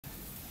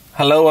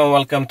Hello and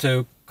welcome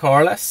to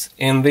Carless.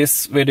 In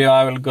this video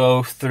I will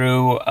go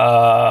through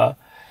a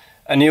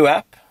new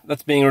app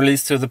that's being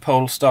released to the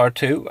Polestar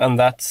 2, and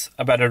that's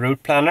a better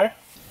route planner.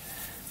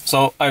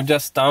 So I've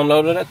just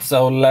downloaded it,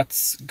 so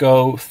let's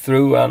go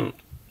through and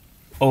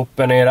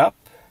open it up.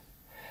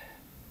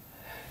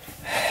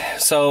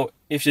 So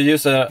if you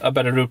use a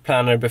better route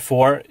planner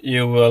before,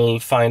 you will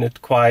find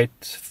it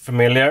quite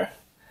familiar.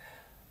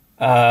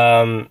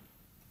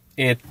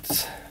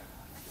 It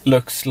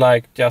looks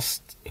like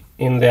just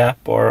in the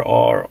app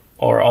or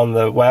on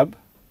the web.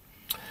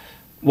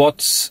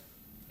 What's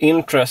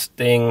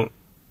interesting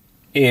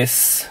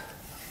is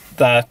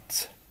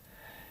that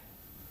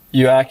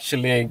you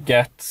actually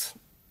get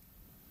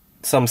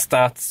some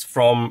stats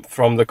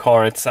from the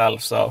car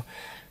itself. So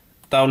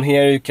down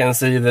here you can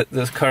see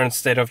the current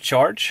state of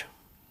charge.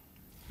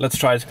 Let's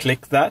try to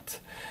click that,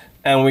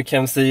 and we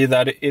can see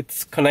that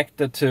it's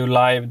connected to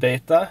live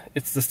data.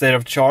 It's the state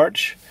of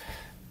charge.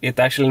 It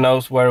actually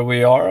knows where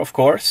we are, of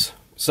course.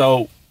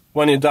 So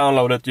when you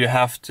download it, you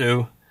have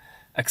to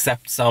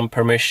accept some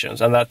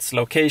permissions, and that's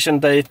location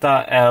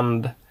data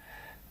and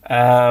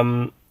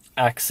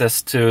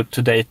access to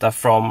data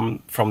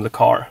from the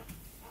car.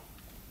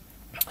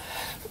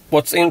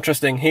 What's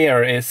interesting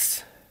here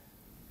is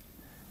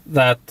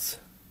that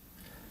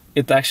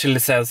it actually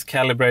says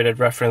calibrated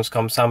reference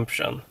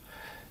consumption.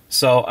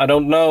 So I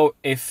don't know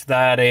if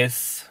that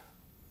is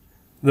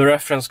the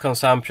reference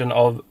consumption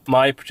of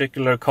my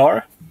particular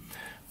car,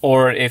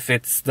 or if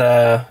it's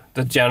the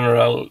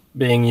general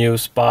being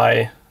used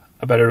by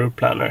a better route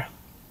planner.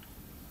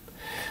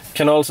 You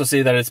can also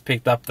see that it's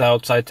picked up the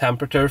outside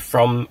temperature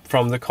from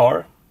the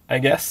car, I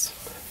guess.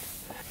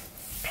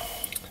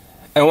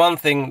 And one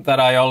thing that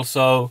I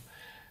also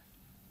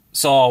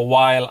saw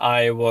while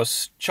I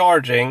was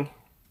charging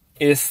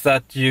is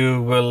that you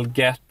will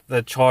get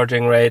the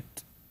charging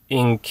rate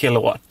in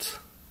kilowatt.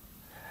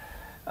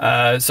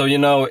 So you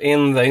know,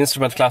 in the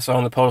instrument cluster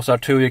on the Polestar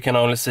 2 you can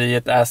only see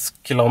it as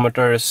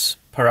kilometers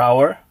per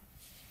hour.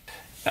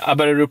 A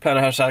better route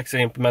planner has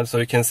actually implemented so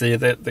you can see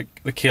the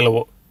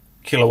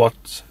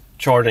kilowatt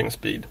charging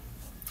speed,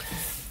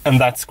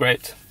 and that's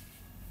great.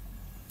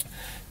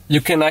 You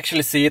can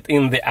actually see it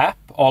in the app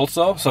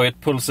also, so it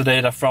pulls the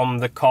data from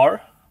the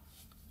car.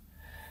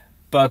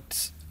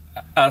 But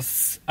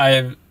as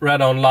I've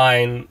read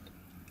online,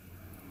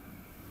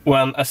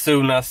 as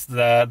soon as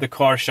the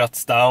car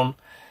shuts down,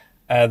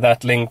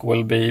 that link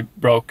will be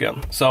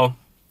broken. So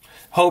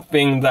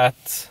hoping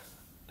that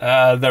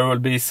there will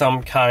be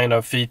some kind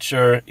of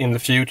feature in the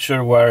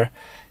future where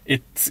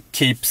it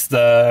keeps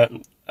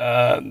the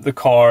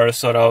car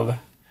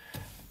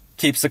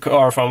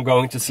from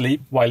going to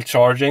sleep while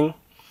charging,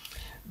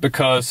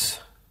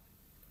 because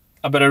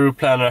a better route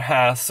planner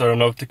has sort of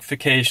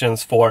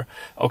notifications for,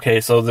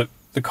 okay, so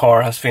the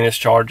car has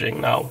finished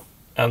charging now,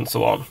 and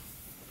so on.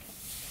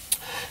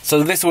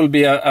 So this will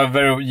be a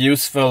very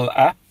useful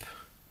app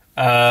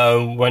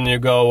when you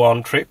go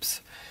on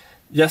trips.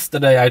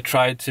 Yesterday I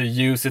tried to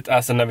use it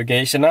as a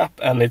navigation app,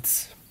 and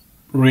it's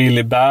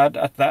really bad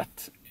at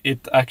that.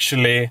 It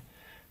actually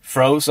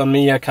froze on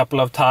me a couple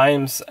of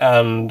times,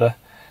 and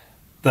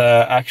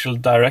the actual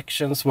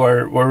directions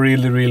were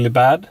really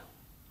bad.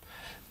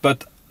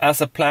 But as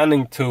a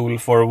planning tool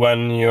for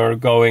when you're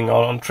going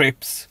on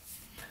trips,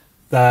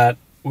 that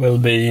will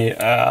be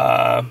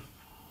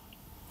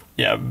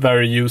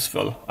very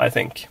useful, I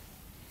think.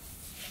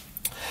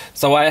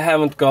 So I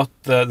haven't got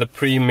the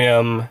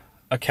premium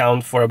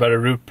account for a better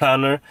route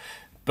planner,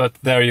 but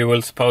there you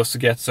will supposed to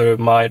get sort of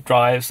my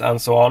drives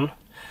and so on.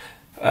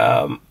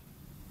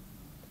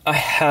 I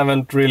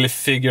haven't really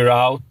figured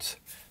out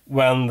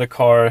when the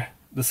car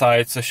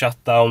decides to shut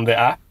down the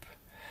app,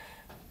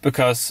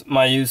 because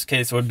my use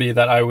case would be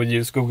that I would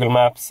use Google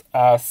Maps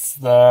as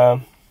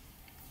a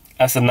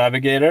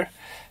navigator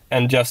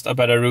and just a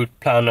better route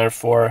planner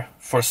for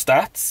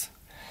stats.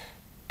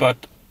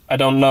 But I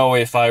don't know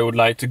if I would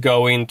like to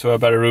go into a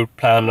better route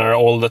planner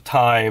all the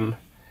time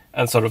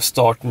and sort of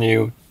start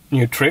new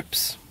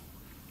trips.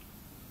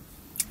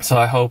 So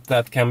I hope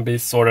that can be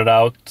sorted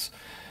out,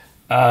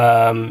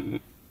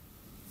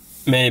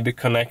 maybe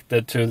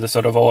connected to the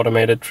sort of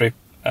automated trip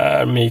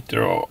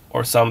meter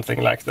or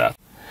something like that.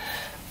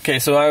 Okay,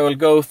 so I will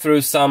go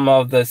through some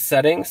of the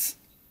settings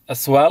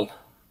as well.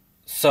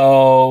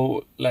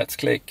 So let's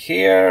click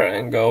here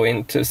and go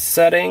into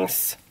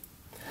settings.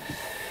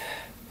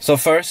 So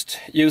first,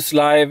 use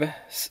live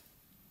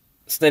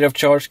state of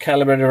charge,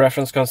 calibrated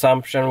reference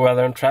consumption,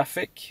 weather and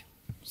traffic.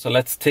 So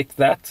let's tick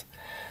that.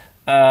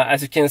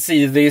 As you can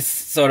see, these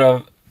sort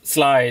of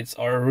slides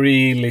are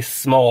really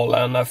small,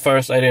 and at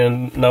first I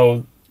didn't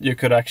know you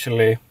could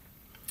actually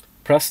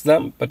press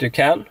them, but you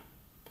can.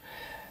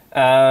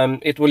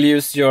 It will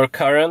use your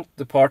current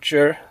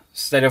departure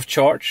state of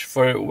charge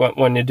for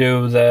when you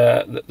do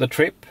the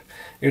trip.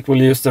 It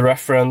will use the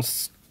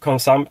reference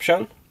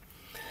consumption.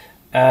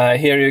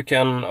 Here you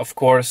can, of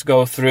course,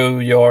 go through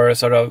your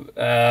sort of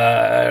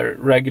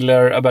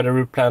regular A Better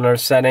Route Planner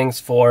settings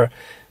for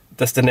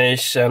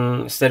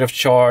destination, state of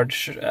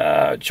charge,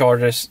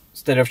 charges,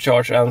 state of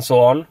charge, and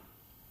so on.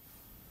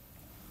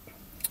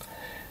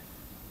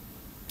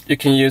 You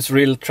can use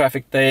real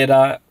traffic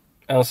data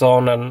and so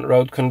on, and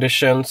road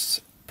conditions,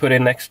 put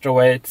in extra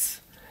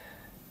weights,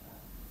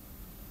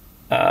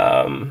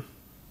 etc,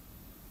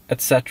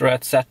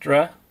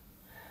 etc.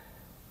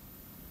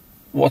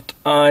 What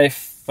I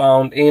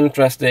found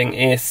interesting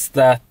is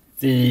that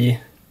the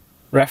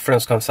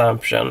reference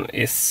consumption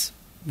is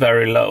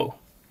very low,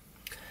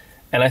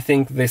 and I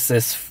think this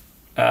is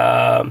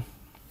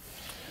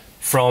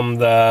from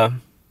the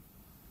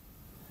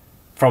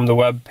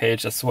web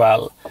page as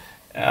well.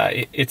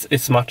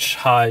 It's much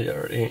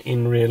higher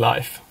in real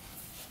life.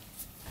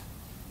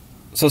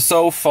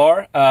 So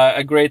far,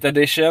 a great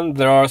addition.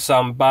 There are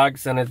some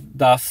bugs, and it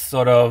does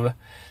sort of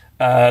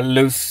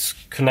lose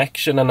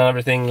connection and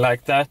everything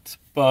like that,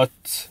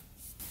 but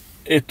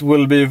it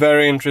will be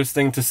very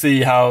interesting to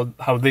see how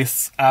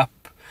this app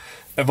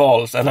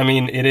evolves. And I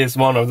mean, it is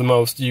one of the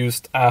most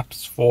used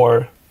apps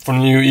for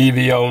new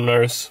EV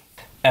owners,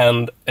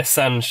 and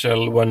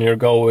essential when you're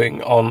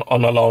going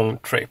on a long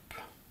trip.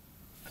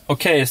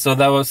 Okay, so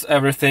that was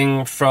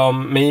everything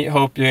from me.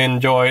 Hope you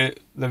enjoy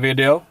the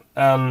video,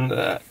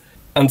 and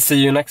see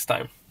you next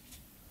time.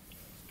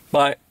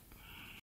 Bye.